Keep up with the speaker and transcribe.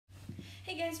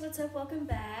Hey guys, what's up? Welcome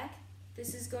back.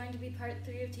 This is going to be part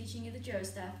 3 of teaching you the Joe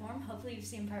staff form. Hopefully you've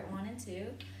seen part 1 and 2.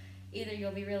 Either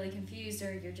you'll be really confused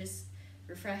or you're just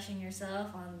refreshing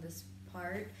yourself on this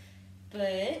part.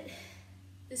 But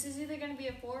this is either going to be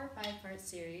a 4 or 5 part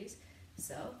series.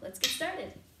 So let's get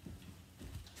started.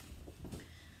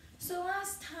 So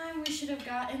last time we should have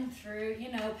gotten through,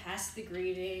 past the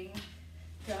greeting,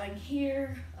 going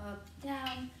here, up,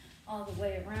 down, all the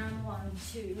way around, 1,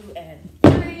 2, and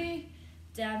 3,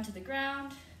 down to the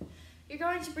ground. You're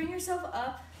going to bring yourself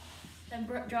up, then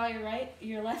draw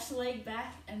your left leg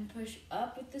back and push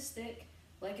up with the stick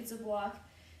like it's a block.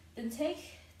 Then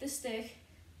take the stick,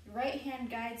 your right hand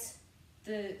guides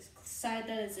the side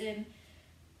that it's in,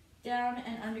 down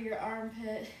and under your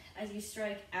armpit as you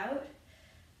strike out.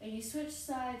 And you switch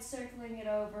sides, circling it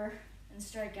over and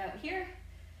strike out here.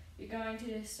 You're going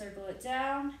to circle it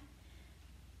down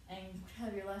and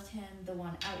have your left hand, the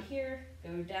one out here,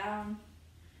 go down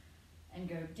and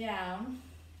go down.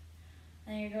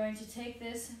 Then you're going to take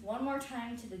this one more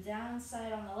time to the down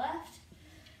side on the left.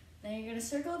 Then you're going to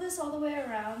circle this all the way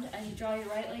around. As you draw your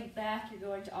right leg back, you're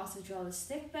going to also draw the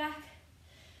stick back.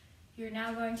 You're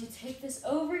now going to take this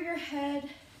over your head,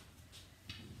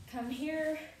 come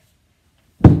here,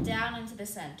 down into the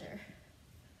center.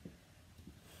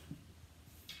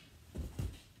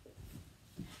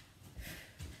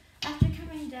 After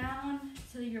coming down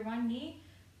to your one knee,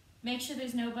 make sure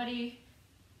there's nobody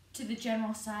to the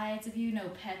general sides of you, no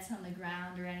pets on the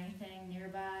ground or anything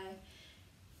nearby.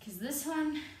 Because this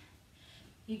one,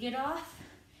 you get off,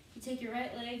 you take your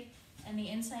right leg and the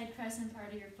inside crescent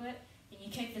part of your foot, and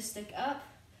you kick the stick up.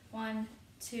 1,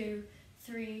 2,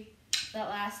 3. That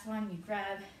last one, you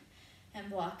grab and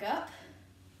block up.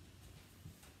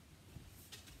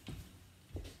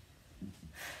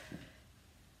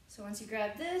 So once you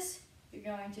grab this, you're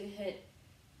going to hit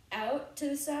out to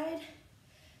the side,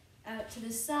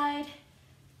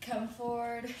 come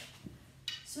forward,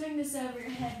 swing this over your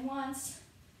head once,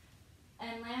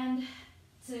 and land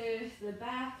to the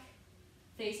back,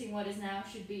 facing what is now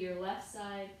should be your left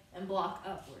side, and block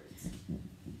upwards.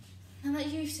 Now that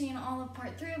you've seen all of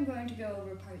part 3, I'm going to go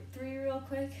over part 3 real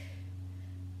quick,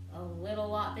 a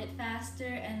lot bit faster,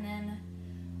 and then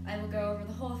I will go over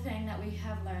the whole thing that we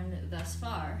have learned thus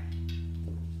far.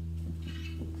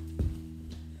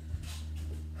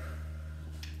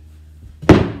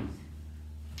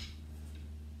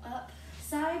 Up,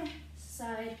 side,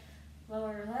 side,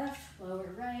 lower left, lower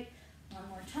right, one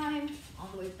more time, all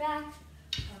the way back,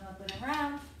 come up and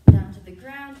around, down to the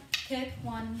ground, kick,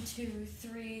 1, 2,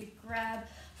 3, grab,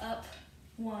 up,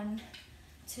 1,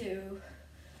 2,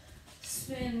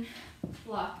 spin,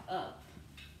 block up.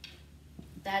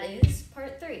 That is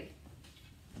part 3.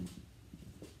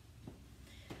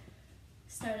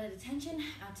 Start at attention,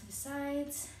 out to the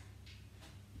sides,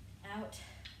 out,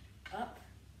 up,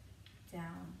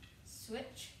 down,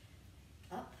 switch,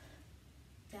 up,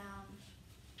 down,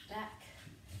 back,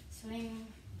 swing,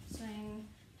 swing,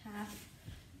 half,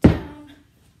 down,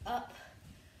 up,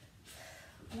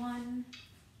 1,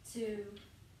 2,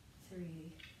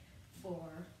 3, 4,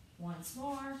 once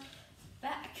more,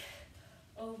 back,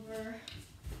 over,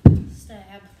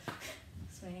 stab,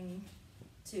 swing,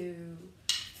 2,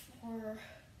 4,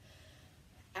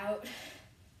 out,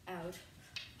 out,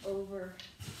 over,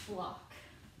 block.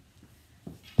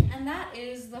 And that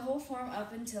is the whole form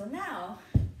up until now.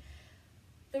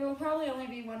 There will probably only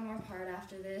be one more part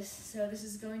after this, so this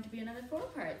is going to be another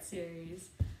 4-part series.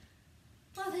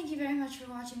 Well, thank you very much for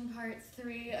watching part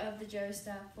 3 of the Joe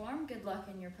staff form. Good luck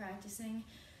in your practicing.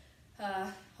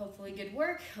 Hopefully good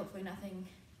work. Hopefully nothing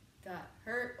got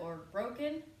hurt or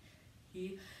broken.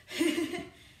 Good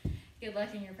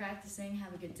luck in your practicing.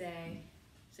 Have a good day.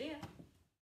 See ya.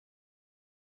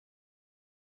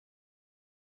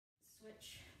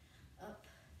 Switch up.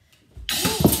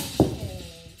 Okay.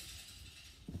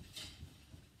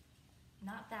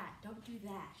 Not that. Don't do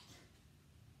that.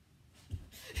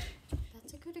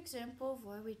 That's a good example of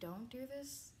why we don't do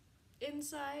this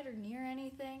inside or near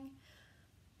anything.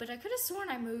 But I could have sworn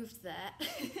I moved that.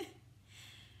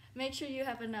 Make sure you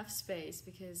have enough space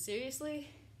because seriously,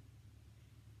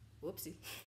 whoopsie.